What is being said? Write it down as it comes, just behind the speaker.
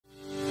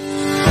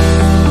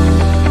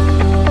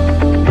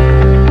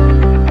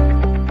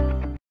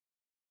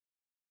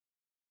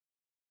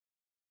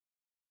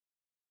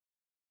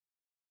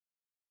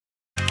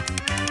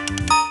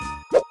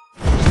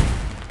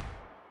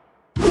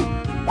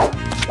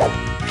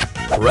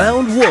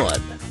Round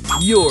 1.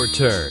 Your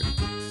turn.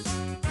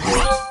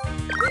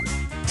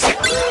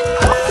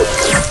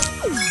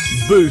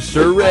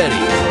 Booster ready.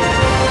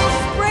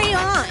 Spray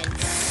on.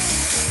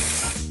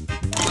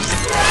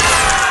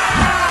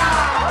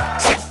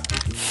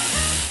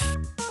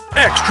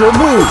 Extra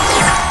move.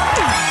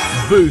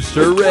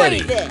 Booster ready.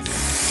 Spray this.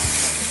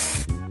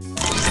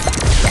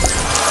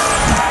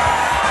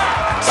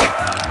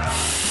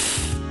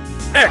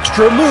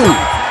 Extra move.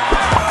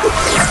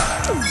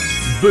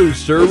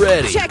 Booster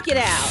ready. Check it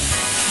out.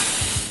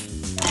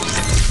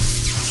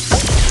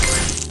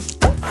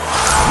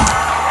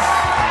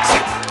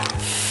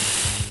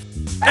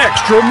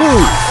 Extra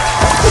move.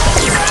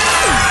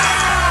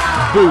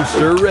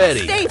 Booster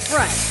ready. Stay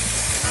fresh.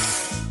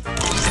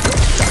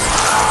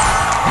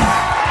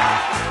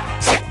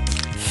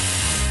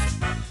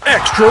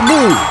 Extra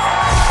move.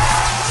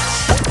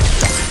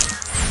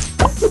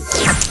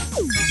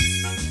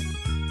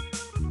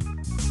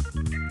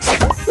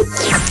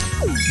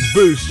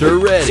 Booster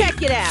ready.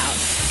 Check it out.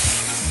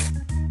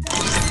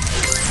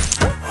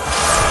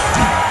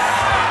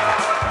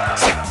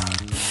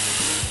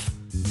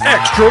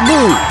 Extra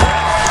move.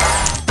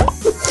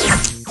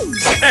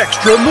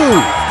 Extra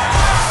move.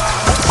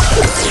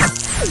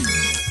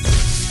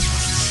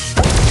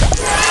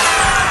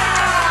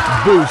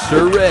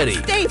 Booster ready.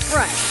 Stay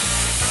fresh.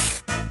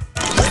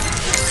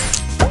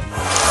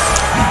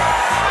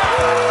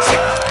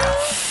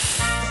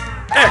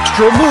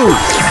 Extra move.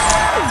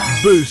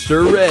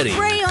 Booster ready.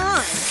 Spray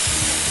on.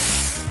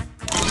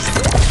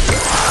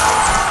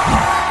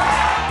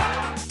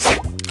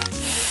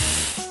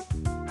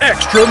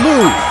 Extra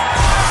move.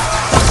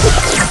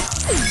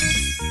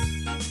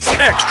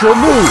 Extra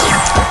move.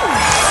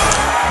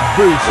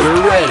 Booster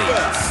ready.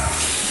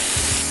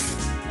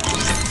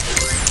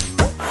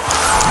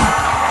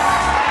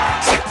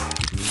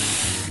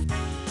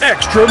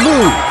 Extra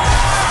move.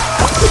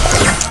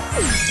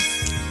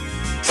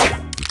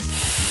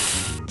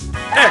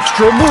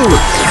 Extra move.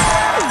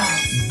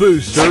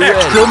 Booster ready.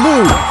 Extra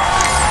move.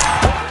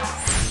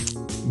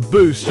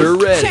 Booster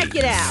ready. Check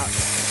it out.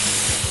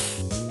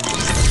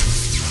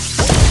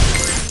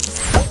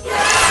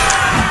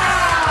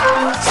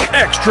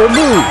 Extra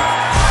move.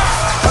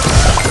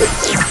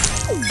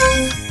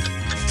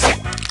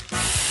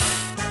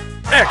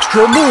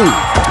 Extra move.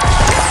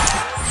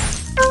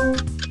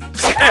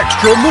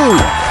 Extra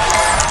move.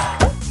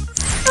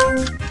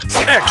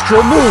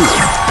 Extra move.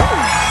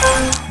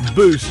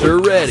 Booster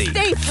ready.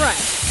 Stay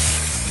fresh.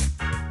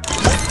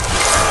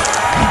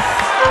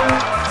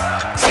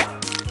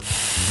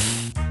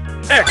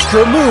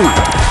 Extra move.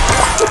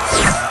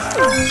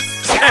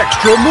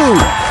 Extra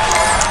move.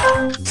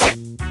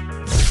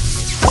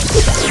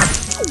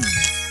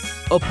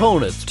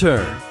 Opponent's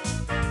turn.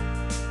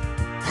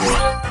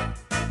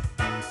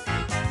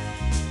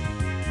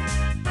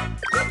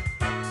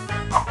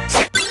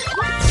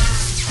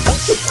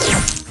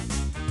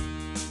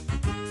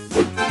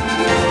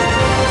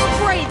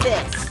 Spray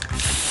this.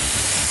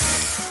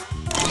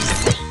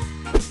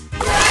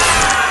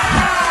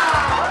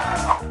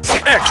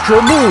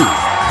 Extra move.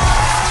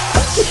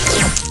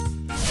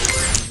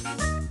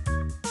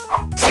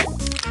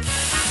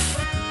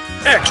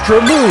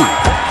 Extra move.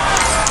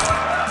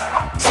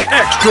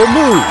 Extra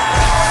move.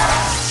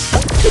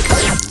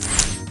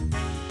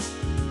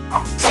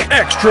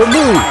 Extra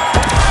move.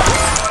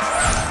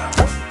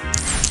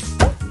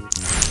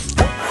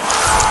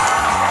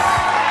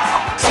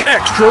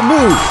 Extra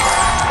move.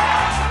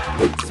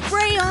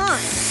 Spray on.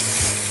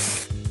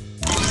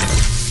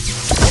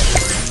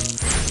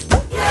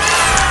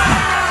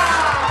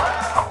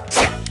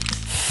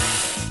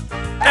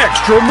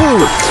 Extra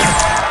move.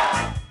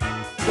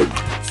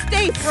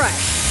 Stay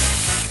fresh.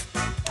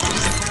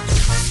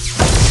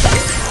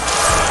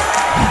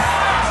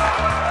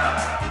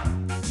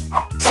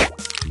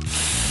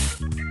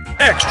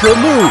 Extra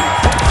move.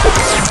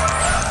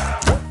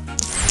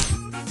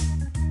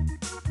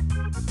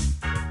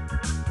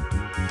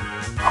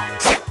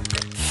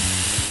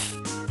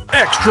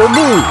 Extra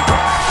move.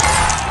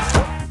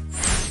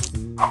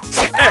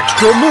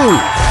 Extra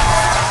move.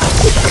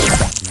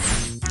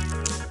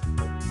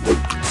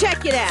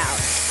 Check it out.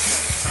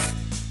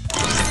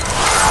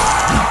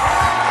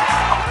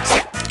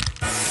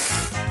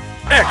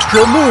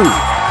 Extra move.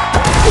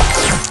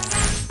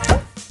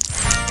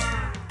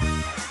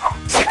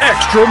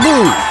 Extra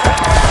move.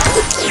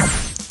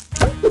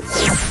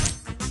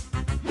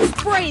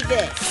 Spray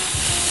this.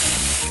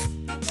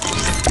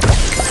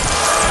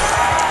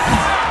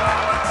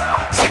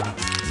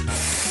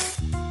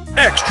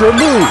 Extra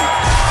move.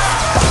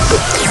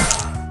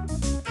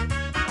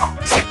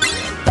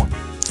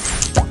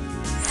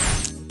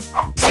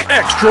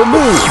 Extra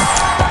move.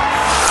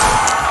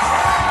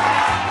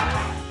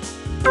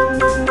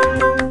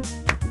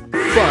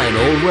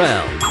 Final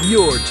round.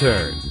 Your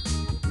turn.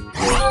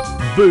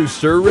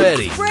 Booster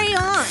ready. Spray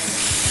on.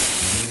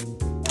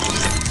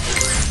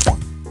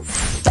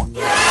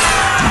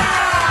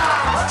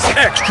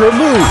 Extra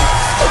move.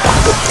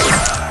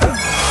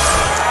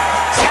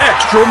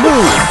 Extra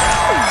move.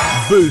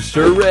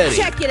 Booster ready.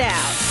 Check it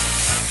out.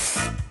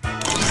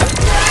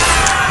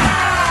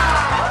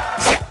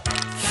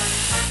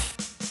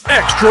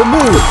 Extra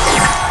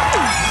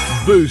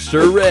move.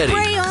 Booster ready.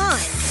 Spray on.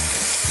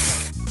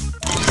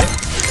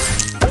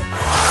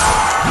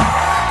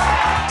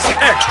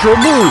 Extra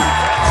move.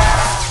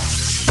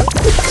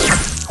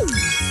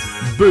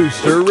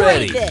 Booster Spray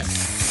ready.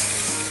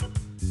 this.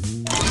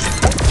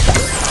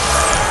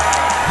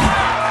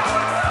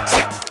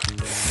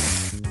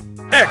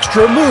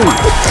 Extra move.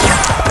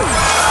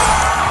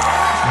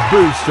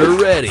 Booster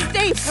ready.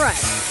 Stay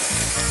fresh.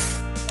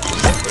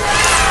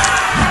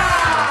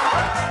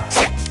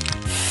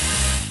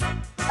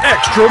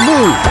 Extra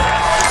move.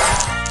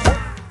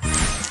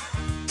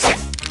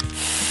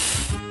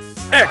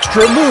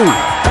 Extra move.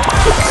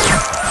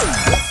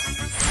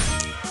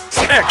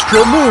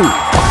 Extra move.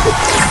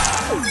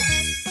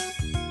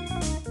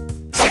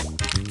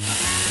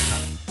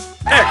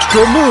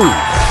 Extra move.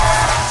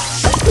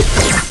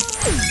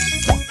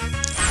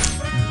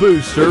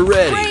 Booster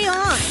ready. Spray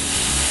on.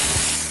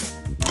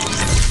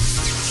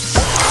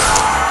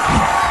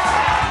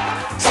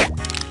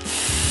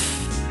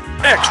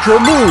 Extra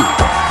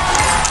move.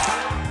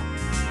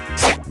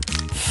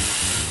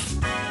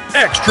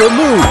 Extra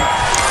move.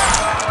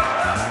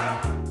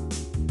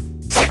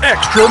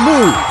 Extra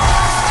move.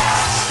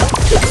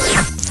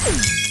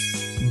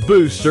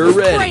 Booster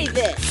Spray ready.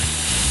 this.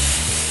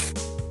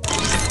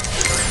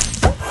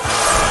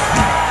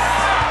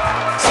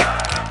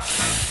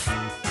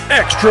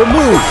 Extra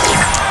move.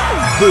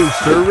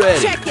 Booster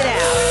ready. Check it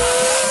out.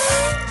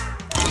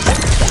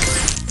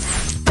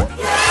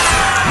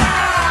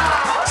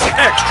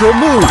 Extra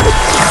move.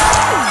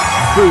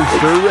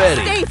 Booster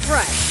ready. Stay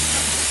fresh.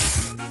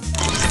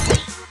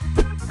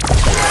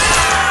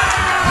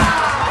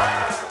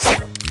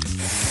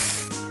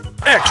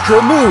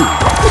 Extra move.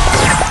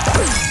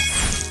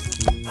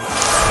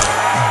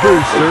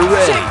 Booster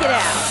ready. Check it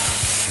out.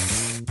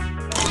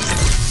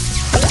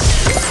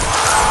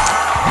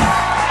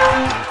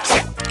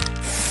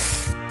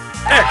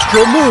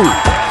 Extra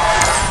move.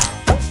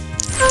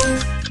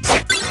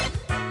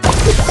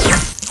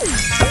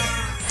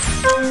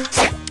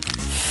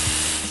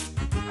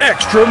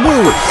 Extra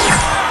move.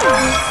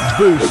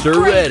 Booster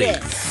Spray ready.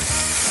 this.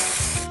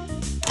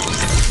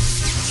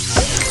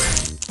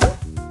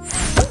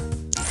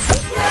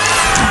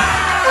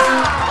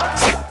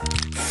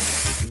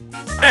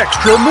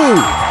 Extra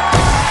move.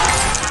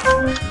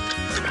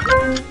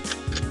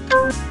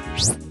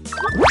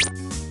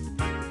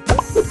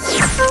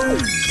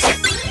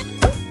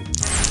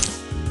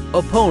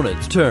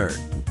 Opponent's turn.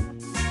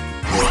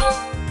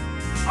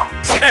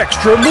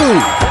 Extra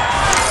move.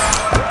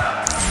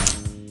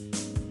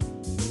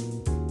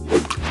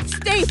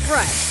 Stay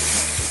fresh.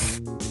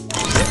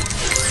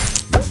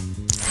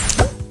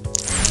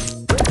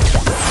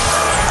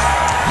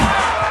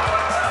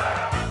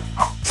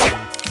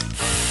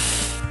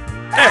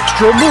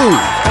 Extra move.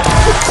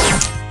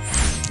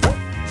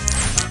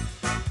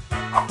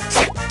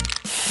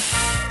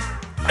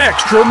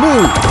 Extra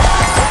move.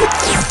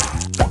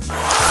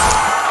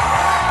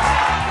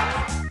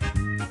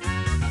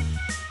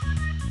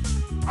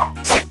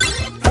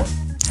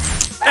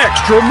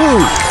 Extra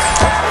move.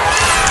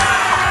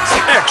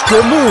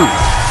 Extra move.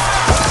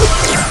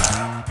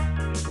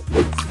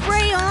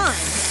 Spray on.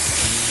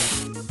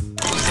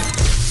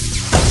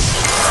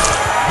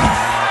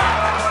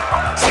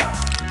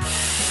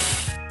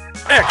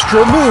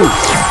 Extra move.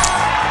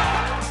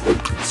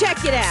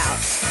 Check it out.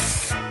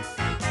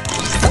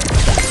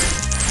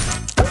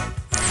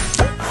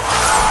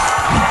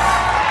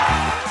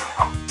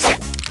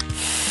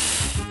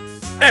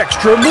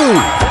 Extra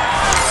move.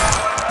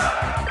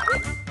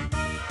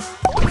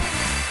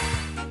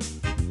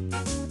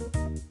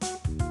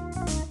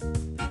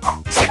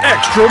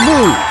 Extra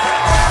move.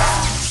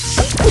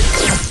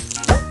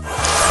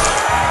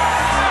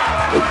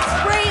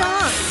 Spray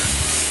on.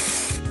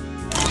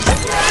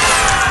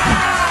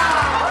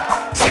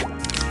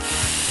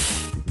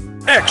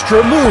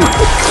 Extra move.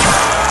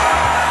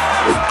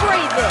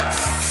 Spray this.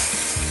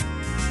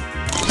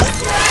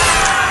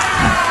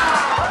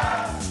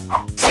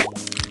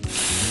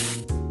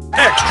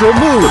 Extra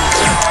move.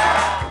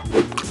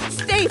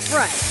 Stay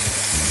fresh.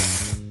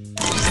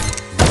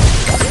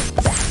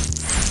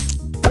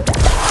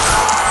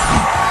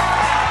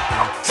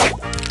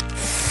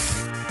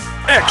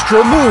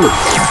 Extra move.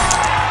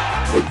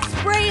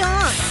 Spray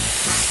on.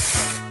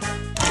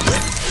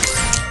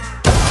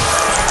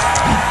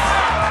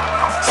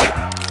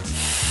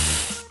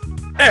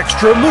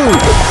 Extra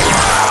move.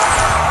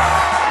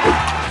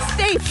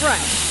 Stay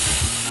fresh.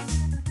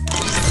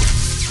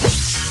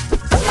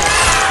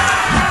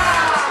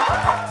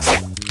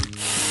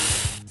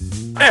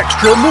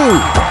 Extra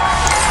move.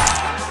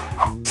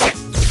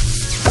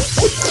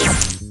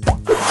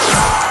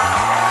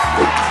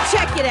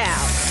 Check it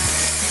out.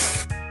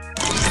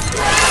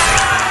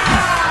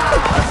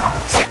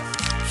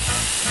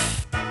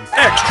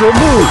 Extra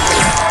move.